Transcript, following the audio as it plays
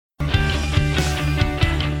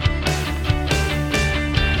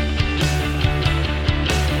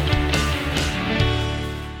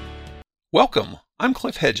Welcome. I'm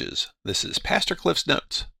Cliff Hedges. This is Pastor Cliff's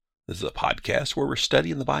Notes. This is a podcast where we're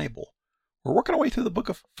studying the Bible. We're working our way through the book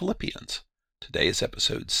of Philippians. Today is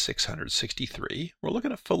episode 663. We're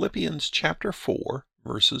looking at Philippians chapter 4,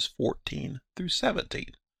 verses 14 through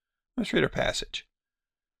 17. Let's read our passage.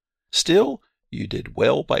 Still, you did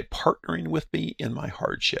well by partnering with me in my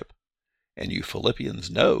hardship. And you Philippians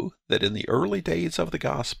know that in the early days of the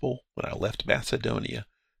gospel, when I left Macedonia,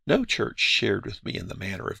 no church shared with me in the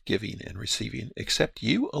manner of giving and receiving except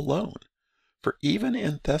you alone. For even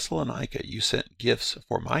in Thessalonica you sent gifts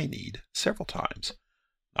for my need several times.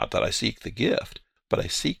 Not that I seek the gift, but I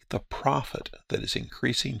seek the profit that is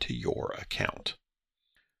increasing to your account.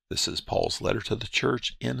 This is Paul's letter to the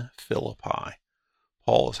church in Philippi.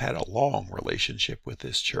 Paul has had a long relationship with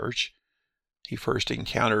this church. He first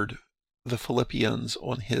encountered the Philippians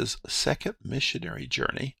on his second missionary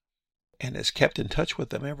journey, and has kept in touch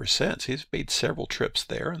with them ever since. He's made several trips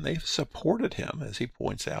there, and they've supported him, as he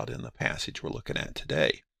points out in the passage we're looking at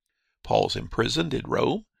today. Paul's imprisoned in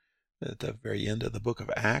Rome. At the very end of the book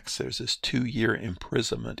of Acts, there's this 2-year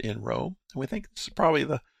imprisonment in Rome, and we think this is probably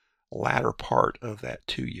the latter part of that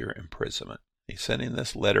 2-year imprisonment. He's sending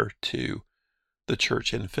this letter to the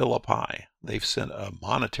church in Philippi. They've sent a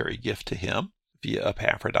monetary gift to him via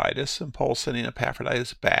Epaphroditus, and Paul's sending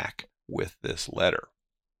Epaphroditus back with this letter.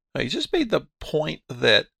 Now, he just made the point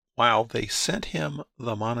that while they sent him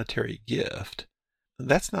the monetary gift,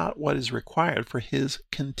 that's not what is required for his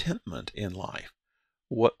contentment in life.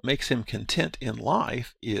 What makes him content in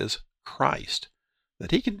life is Christ,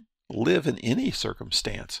 that he can live in any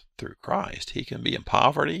circumstance through Christ. He can be in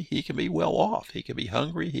poverty, he can be well off, he can be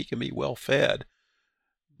hungry, he can be well fed,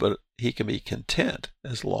 but he can be content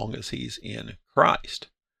as long as he's in Christ.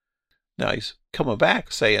 Now he's coming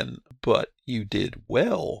back saying, but you did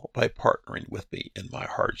well by partnering with me in my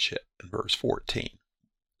hardship, in verse 14.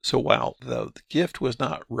 So while the gift was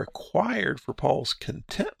not required for Paul's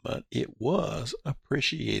contentment, it was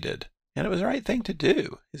appreciated. And it was the right thing to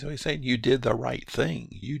do. So he's saying, you did the right thing.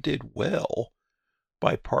 You did well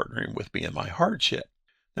by partnering with me in my hardship.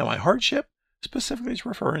 Now my hardship specifically is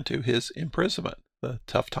referring to his imprisonment, the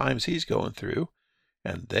tough times he's going through,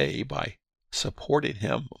 and they, by supporting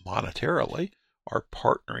him monetarily, are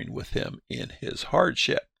partnering with him in his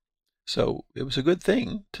hardship. So it was a good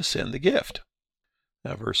thing to send the gift.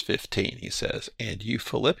 Now verse 15, he says, and you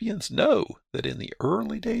Philippians know that in the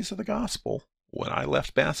early days of the gospel, when I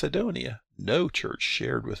left Macedonia, no church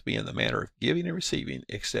shared with me in the manner of giving and receiving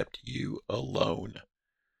except you alone.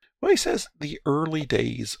 Well, he says the early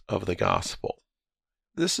days of the gospel.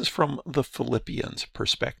 This is from the Philippians'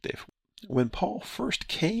 perspective. When Paul first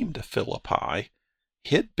came to Philippi,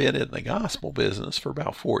 he'd been in the gospel business for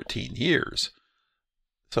about 14 years.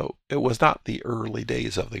 So it was not the early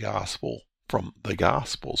days of the gospel from the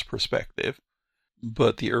gospel's perspective,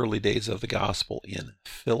 but the early days of the gospel in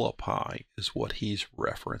Philippi is what he's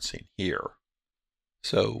referencing here.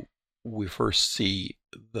 So we first see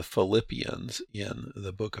the Philippians in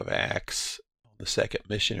the book of Acts, on the second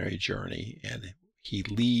missionary journey, and he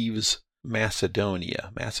leaves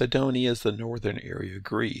Macedonia. Macedonia is the northern area of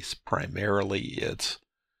Greece. Primarily it's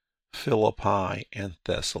Philippi and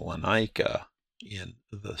Thessalonica in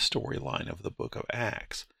the storyline of the book of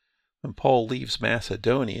Acts. When Paul leaves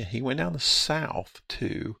Macedonia, he went down south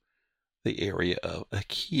to the area of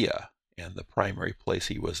Achaia, and the primary place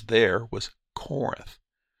he was there was Corinth.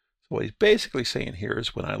 So what he's basically saying here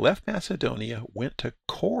is, when I left Macedonia, went to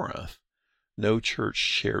Corinth, no church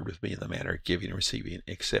shared with me in the manner of giving and receiving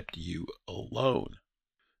except you alone.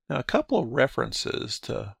 Now, a couple of references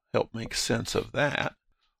to help make sense of that.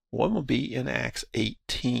 One will be in Acts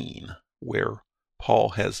 18, where Paul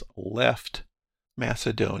has left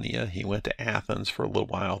Macedonia. He went to Athens for a little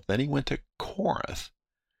while. Then he went to Corinth.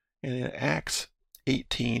 And in Acts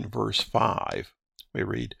 18, verse 5, we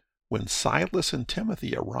read, when Silas and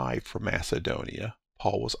Timothy arrived from Macedonia,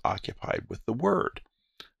 Paul was occupied with the word.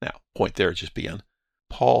 Now, point there just being,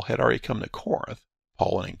 Paul had already come to Corinth.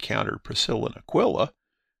 Paul had encountered Priscilla and Aquila.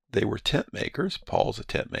 They were tent makers. Paul's a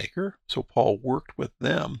tent maker. So Paul worked with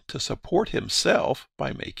them to support himself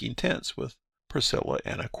by making tents with Priscilla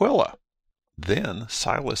and Aquila. Then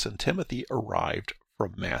Silas and Timothy arrived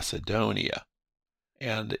from Macedonia.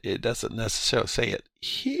 And it doesn't necessarily say it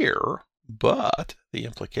here, but the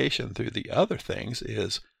implication through the other things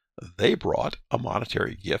is they brought a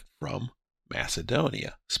monetary gift from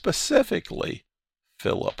Macedonia, specifically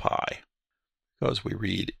Philippi. Because we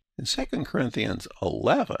read in 2 Corinthians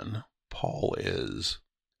 11, Paul is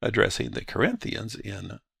addressing the Corinthians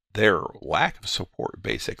in their lack of support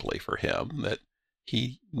basically for him, that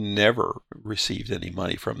he never received any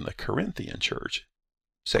money from the Corinthian church.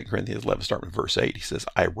 2 Corinthians 11, starting with verse 8, he says,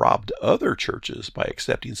 I robbed other churches by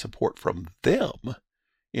accepting support from them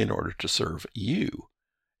in order to serve you.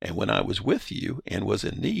 And when I was with you and was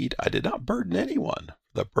in need, I did not burden anyone.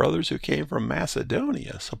 The brothers who came from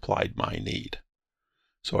Macedonia supplied my need.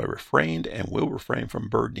 So I refrained and will refrain from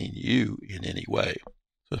burdening you in any way.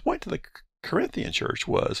 So the point to the Corinthian church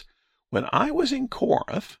was, when I was in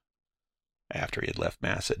Corinth, after he had left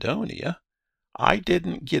Macedonia, I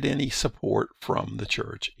didn't get any support from the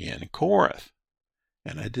church in Corinth.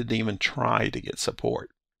 And I didn't even try to get support.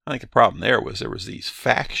 I think the problem there was these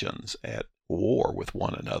factions at war with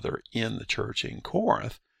one another in the church in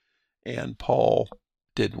Corinth. And Paul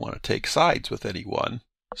didn't want to take sides with anyone,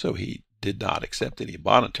 so he did not accept any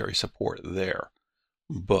monetary support there.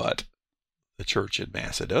 But the church in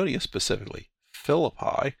Macedonia, specifically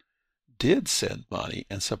Philippi, did send money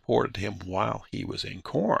and supported him while he was in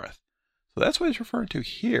Corinth. So that's what he's referring to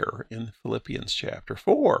here in Philippians chapter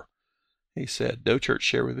 4. He said, no church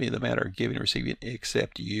shared with me the matter of giving and receiving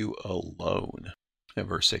except you alone. In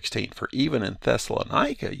verse 16, for even in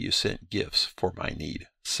Thessalonica you sent gifts for my need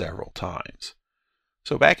several times.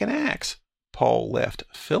 So back in Acts, Paul left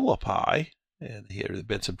Philippi, and he had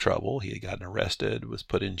been some trouble. He had gotten arrested, was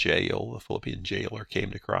put in jail. The Philippian jailer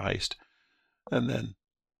came to Christ. And then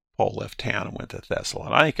Paul left town and went to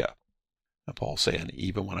Thessalonica. And Paul's saying,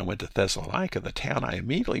 even when I went to Thessalonica, the town I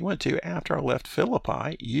immediately went to after I left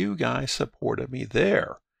Philippi, you guys supported me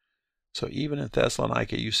there. So even in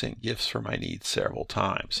Thessalonica, you sent gifts for my needs several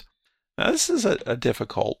times. Now, this is a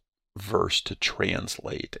difficult verse to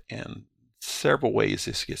translate, and several ways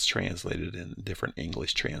this gets translated in different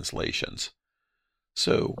English translations.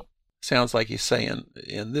 So sounds like he's saying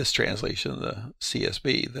in this translation, the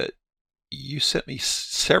CSB, that you sent me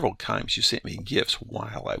several times, you sent me gifts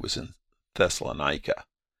while I was in Thessalonica.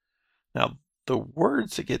 Now, the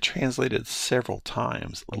words that get translated several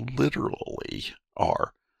times literally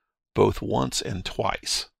are both once and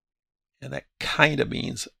twice. And that kind of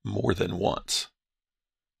means more than once.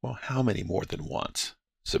 Well, how many more than once?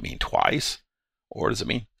 Does it mean twice? Or does it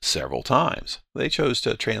mean several times? They chose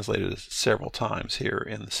to translate it as several times here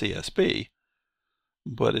in the CSB,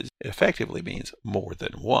 but it effectively means more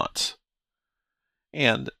than once.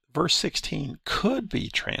 And verse 16 could be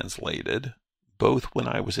translated both when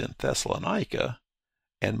I was in Thessalonica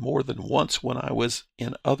and more than once when I was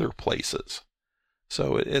in other places.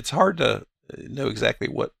 So it's hard to know exactly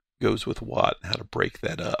what goes with what and how to break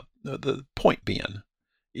that up. The point being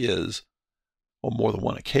is, on more than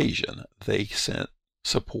one occasion, they sent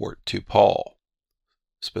support to Paul,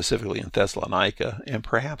 specifically in Thessalonica, and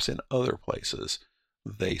perhaps in other places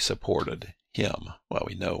they supported him. Well,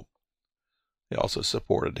 we know they also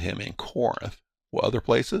supported him in Corinth. Well, other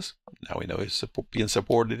places? Now we know he's being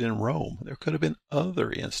supported in Rome. There could have been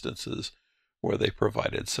other instances where they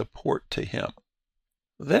provided support to him.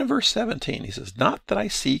 Then in verse 17, he says, not that I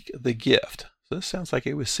seek the gift. So this sounds like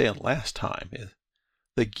he was saying last time.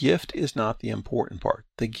 The gift is not the important part.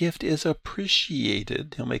 The gift is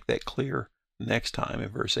appreciated. He'll make that clear next time in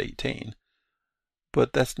verse 18.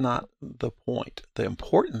 But that's not the point. The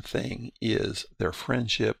important thing is their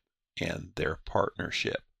friendship and their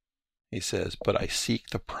partnership. He says, but I seek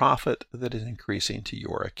the profit that is increasing to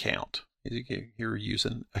your account. You're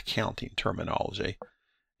using accounting terminology.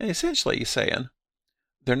 And essentially he's saying,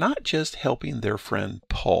 they're not just helping their friend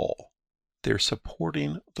Paul. They're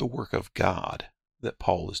supporting the work of God that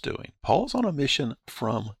Paul is doing. Paul is on a mission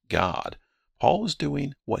from God. Paul is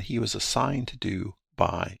doing what he was assigned to do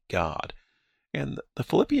by God. And the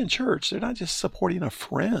Philippian church, they're not just supporting a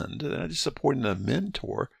friend. They're not just supporting a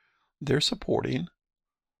mentor. They're supporting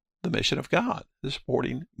the mission of God. They're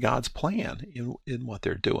supporting God's plan in what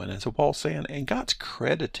they're doing. And so Paul's saying, and God's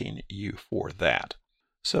crediting you for that.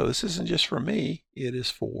 So this isn't just for me, it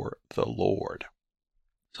is for the Lord.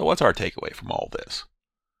 So what's our takeaway from all this?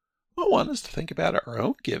 Well, one is to think about our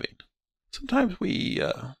own giving. Sometimes we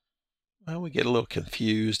get a little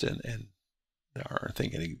confused and aren't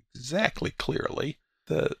thinking exactly clearly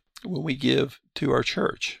that when we give to our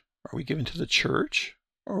church, are we giving to the church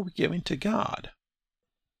or are we giving to God?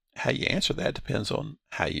 How you answer that depends on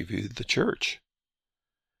how you view the church.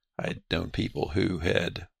 I had known people who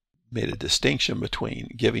had made a distinction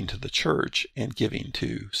between giving to the church and giving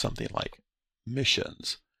to something like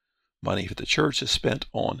missions. Money for the church is spent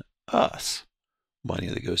on us. Money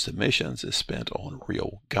that goes to missions is spent on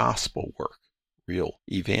real gospel work, real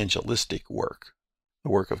evangelistic work, the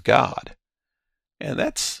work of God. And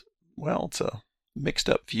it's a mixed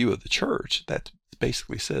up view of the church. That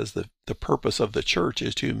basically says that the purpose of the church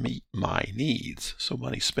is to meet my needs. So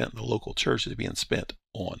money spent in the local church is being spent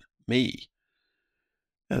on me.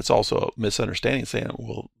 And it's also a misunderstanding saying,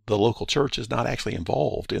 well, the local church is not actually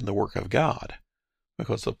involved in the work of God,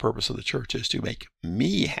 because the purpose of the church is to make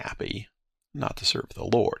me happy, not to serve the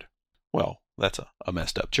Lord. Well, that's a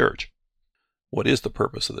messed up church. What is the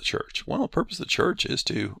purpose of the church? Well, the purpose of the church is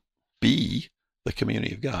to be the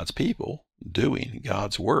community of God's people doing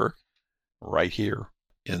God's work right here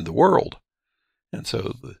in the world. And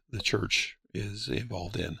so the church is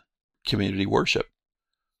involved in community worship,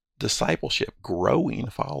 discipleship, growing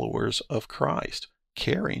followers of Christ,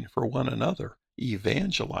 caring for one another,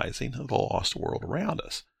 evangelizing the lost world around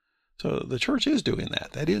us. So the church is doing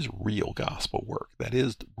that. That is real gospel work. That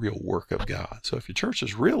is the real work of God. So if your church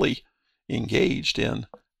is really engaged in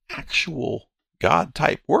actual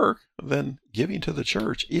God-type work, then giving to the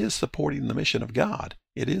church is supporting the mission of God.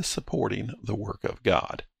 It is supporting the work of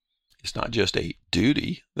God. It's not just a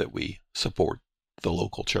duty that we support the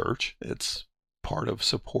local church. It's part of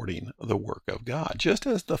supporting the work of God. Just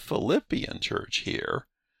as the Philippian church here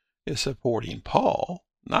is supporting Paul,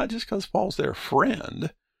 not just because Paul's their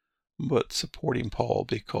friend, but supporting Paul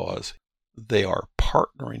because they are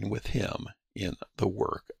partnering with him in the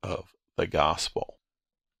work of the gospel.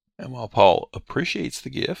 And while Paul appreciates the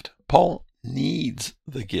gift, Paul needs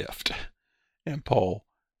the gift. And Paul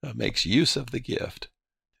makes use of the gift.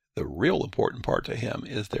 The real important part to him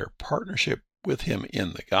is their partnership with him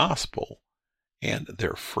in the gospel and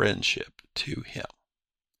their friendship to him.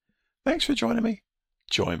 Thanks for joining me.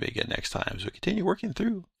 Join me again next time as we continue working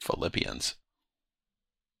through Philippians.